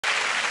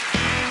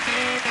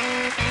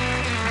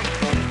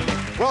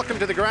Welcome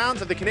to the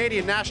grounds of the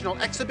Canadian National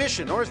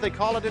Exhibition, or as they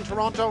call it in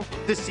Toronto,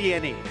 the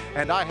CNE.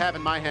 And I have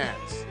in my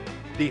hands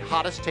the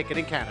hottest ticket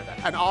in Canada,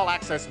 an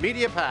all-access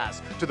media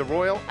pass to the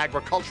Royal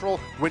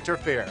Agricultural Winter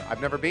Fair. I've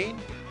never been,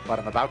 but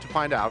I'm about to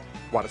find out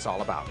what it's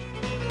all about.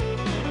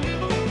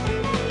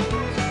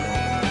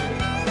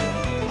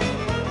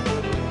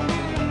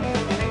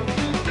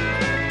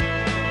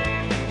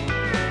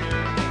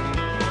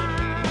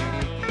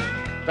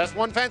 Best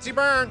one fancy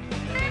burn.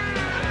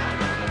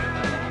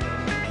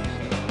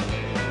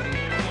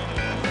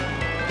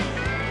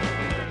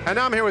 And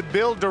now I'm here with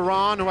Bill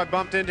Duran, who I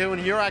bumped into,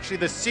 and you're actually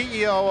the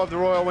CEO of the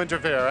Royal Winter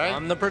Fair, right?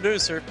 I'm the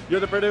producer. You're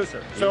the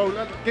producer.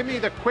 So give me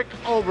the quick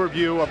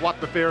overview of what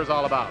the fair is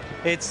all about.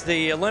 It's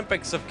the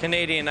Olympics of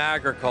Canadian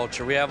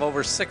agriculture. We have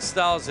over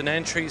 6,000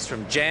 entries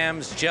from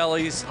jams,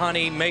 jellies,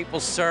 honey, maple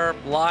syrup,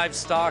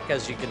 livestock,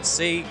 as you can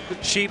see,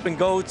 sheep and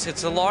goats.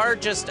 It's the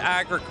largest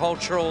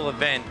agricultural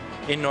event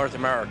in North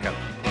America.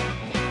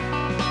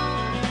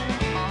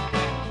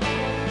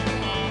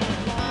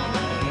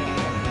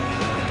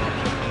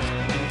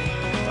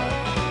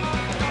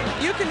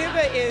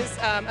 Eukanuba is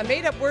a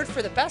made-up word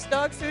for the best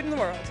dog food in the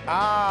world.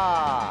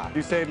 Ah,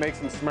 you say it makes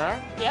them smart?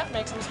 Yeah,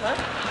 makes them smart.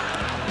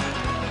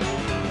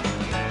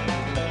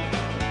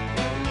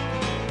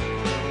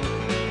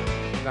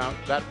 Now,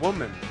 that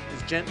woman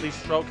is gently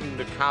stroking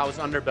the cow's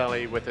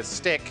underbelly with a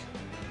stick.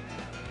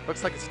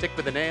 Looks like a stick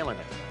with a nail in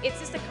it. It's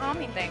just a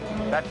calming thing.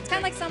 It's kind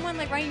of like someone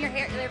like running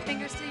their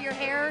fingers through your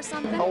hair or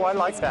something. Oh, I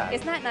like that.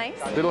 Isn't that nice?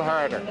 A little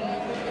harder.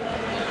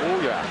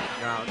 Oh, yeah.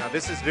 Now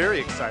this is very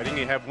exciting.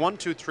 You have 1,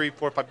 2, 3,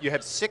 4, 5. You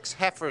have 6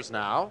 heifers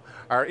now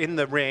are in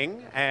the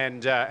ring,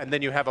 and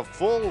then you have a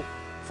full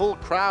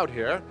crowd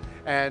here,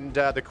 and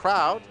the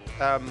crowd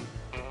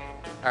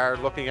are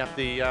looking at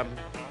the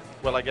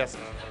well, I guess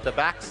the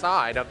back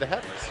side of the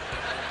heifers,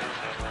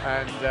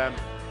 and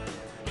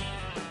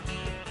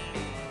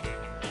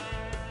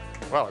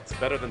well, it's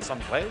better than some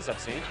plays I've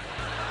seen.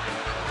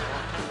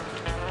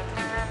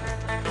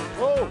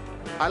 Oh,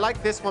 I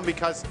like this one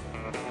because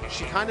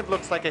she kind of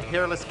looks like a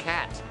hairless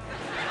cat.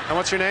 And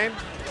what's your name?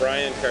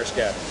 Brian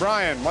Karskap.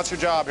 Brian, what's your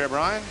job here,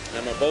 Brian?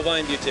 I'm a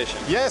bovine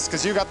beautician. Yes,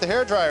 because you got the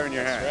hairdryer in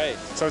your hand. That's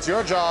right. So it's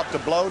your job to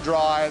blow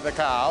dry the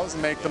cows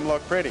and make them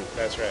look pretty.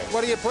 That's right.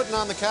 What are you putting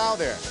on the cow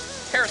there?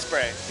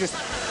 Hairspray. Just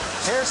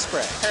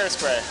hairspray.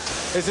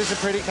 Hairspray. Is this a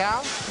pretty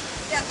cow?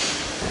 Yep.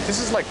 This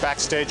is like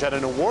backstage at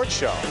an award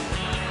show.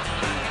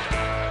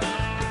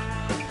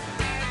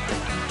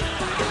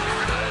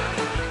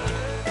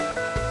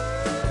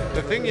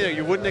 The thing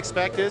you wouldn't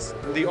expect is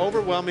the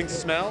overwhelming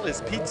smell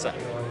is pizza.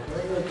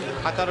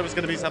 I thought it was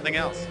going to be something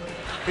else.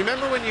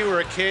 Remember when you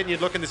were a kid and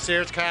you'd look in the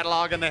Sears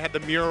catalog and they had the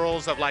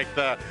murals of like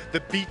the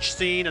beach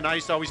scene, and I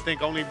used to always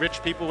think only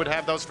rich people would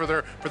have those for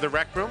the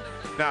rec room?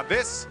 Now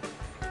this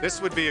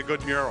would be a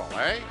good mural,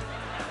 eh?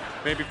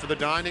 Maybe for the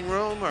dining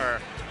room,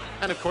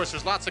 and of course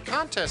there's lots of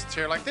contests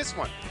here like this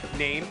one.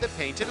 Name the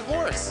painted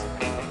horse.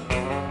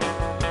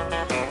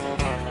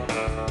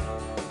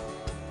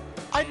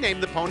 I'd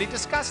name the pony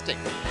Disgusting.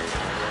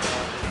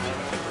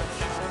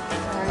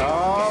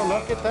 Oh,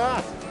 look at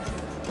that.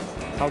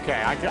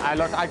 Okay, I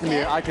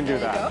can do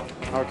that.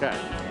 Okay.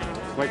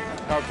 Wait,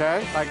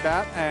 okay, like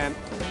that, and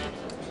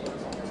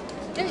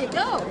There you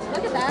go.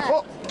 Look at that.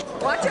 oh,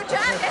 Watch your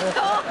jacket.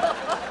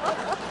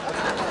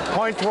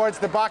 point towards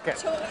the bucket.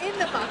 So in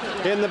the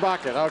bucket. Yeah. In the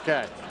bucket,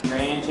 okay.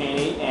 Grand chain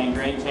 8 and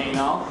grand chain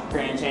off,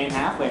 grand chain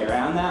halfway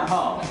around that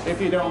hull. If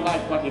you don't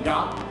like what you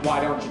got,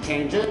 why don't you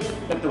change it?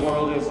 If the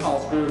world is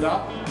all screwed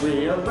up,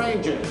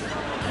 rearrange it.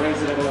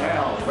 Raise a little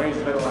hell, raise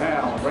a little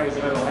hell, raise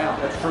a little hell.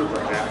 That's true for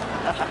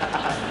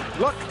that.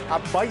 Look, a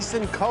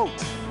bison coat.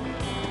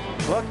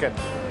 Look at,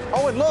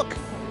 oh, and look,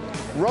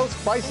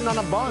 roast bison on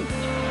a bun.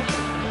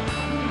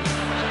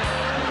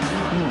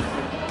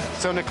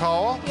 So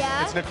Nicole,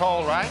 Yeah? it's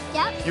Nicole, right?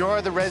 Yep.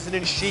 You're the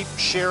resident sheep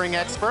shearing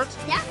expert?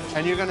 Yep.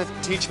 And you're gonna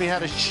teach me how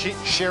to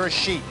shear a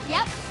sheep.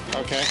 Yep.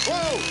 Okay.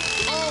 Whoa!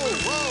 Whoa!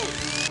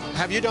 Whoa!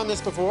 Have you done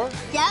this before?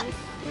 Yep.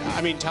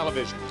 I mean,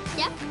 television.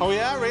 Yep. Oh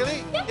yeah,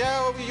 really? Yep.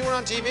 Yeah, you were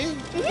on TV.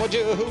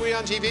 Who were you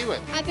on TV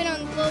with? I've been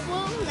on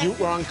Global. You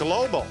were on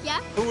Global.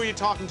 Yeah. Who were you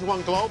talking to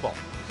on Global?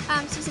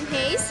 Susan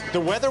Hayes. The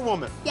weather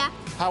woman. Yeah.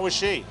 How was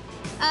she?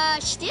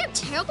 She did a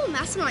terrible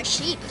mess on my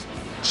sheep.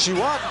 She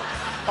what?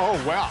 Oh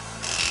well.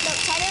 Look,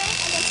 tighter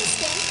against the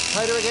skin.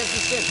 Tighter against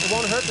the skin. It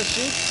won't hurt the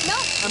sheep. No.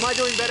 Am I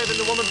doing better than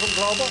the woman from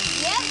Global?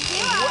 Yep,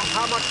 you are.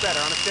 How much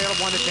better on a scale of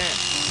 1 to 10?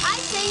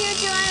 I'd say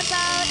you're doing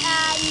about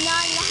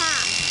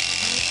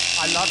 9.5.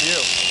 I love you.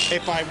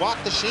 If I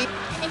walk the sheep?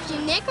 If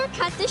you nick or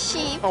cut the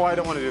sheep, Oh, I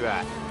don't want to do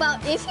that. well,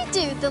 if you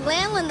do, the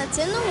lanolin that's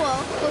in the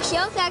wool will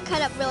heal that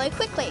cut up really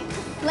quickly.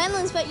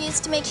 Lanolin's what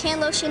used to make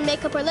hand lotion,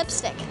 makeup, or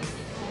lipstick.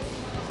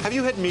 Have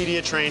you had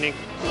media training?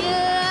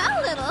 Yeah,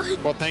 a little.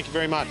 Well, thank you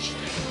very much.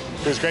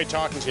 It was great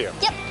talking to you.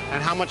 Yep.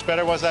 And how much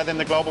better was that than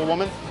the Global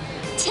woman?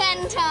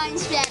 10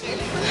 times better.